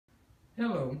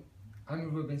Hello,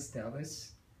 I'm Rubens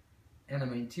Teles, and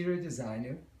I'm an interior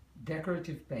designer,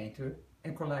 decorative painter,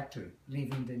 and collector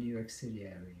living in the New York City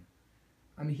area.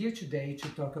 I'm here today to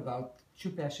talk about two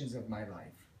passions of my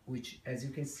life, which, as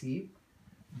you can see,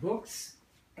 books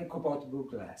and cobalt blue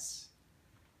glass.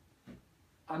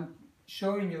 I'm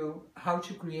showing you how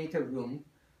to create a room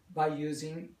by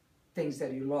using things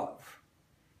that you love.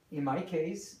 In my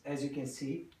case, as you can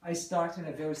see, I start in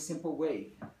a very simple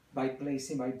way by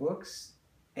placing my books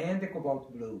and the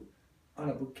cobalt blue on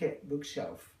a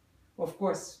bookshelf. Of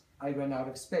course, I ran out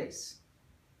of space.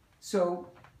 So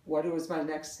what was my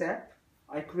next step?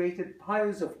 I created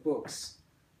piles of books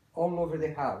all over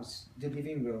the house, the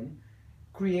living room,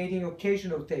 creating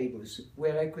occasional tables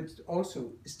where I could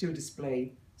also still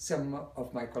display some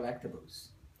of my collectibles.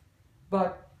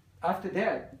 But after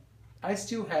that, I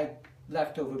still had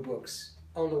leftover books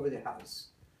all over the house.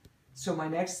 So my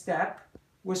next step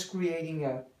was creating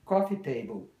a coffee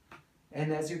table.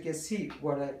 And as you can see,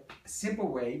 what a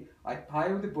simple way, I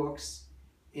piled the books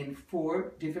in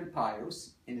 4 different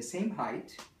piles in the same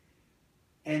height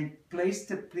and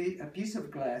placed a piece of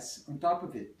glass on top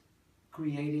of it,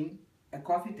 creating a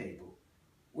coffee table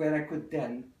where I could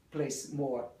then place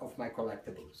more of my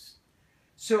collectibles.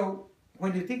 So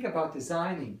when you think about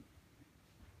designing,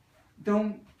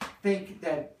 don't think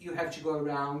that you have to go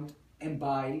around and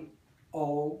buy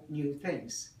all new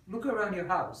things. Look around your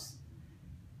house.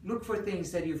 Look for things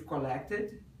that you've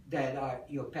collected that are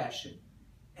your passion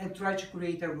and try to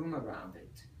create a room around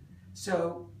it.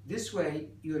 So this way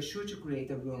you're sure to create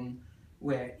a room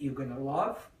where you're going to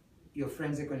love, your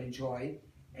friends are going to enjoy,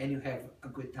 and you have a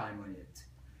good time on it.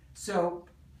 So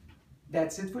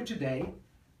that's it for today,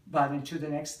 but until the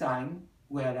next time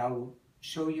where I'll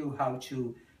show you how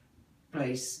to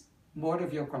place more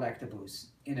of your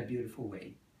collectibles in a beautiful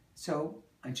way. So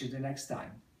until the next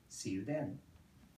time, see you then.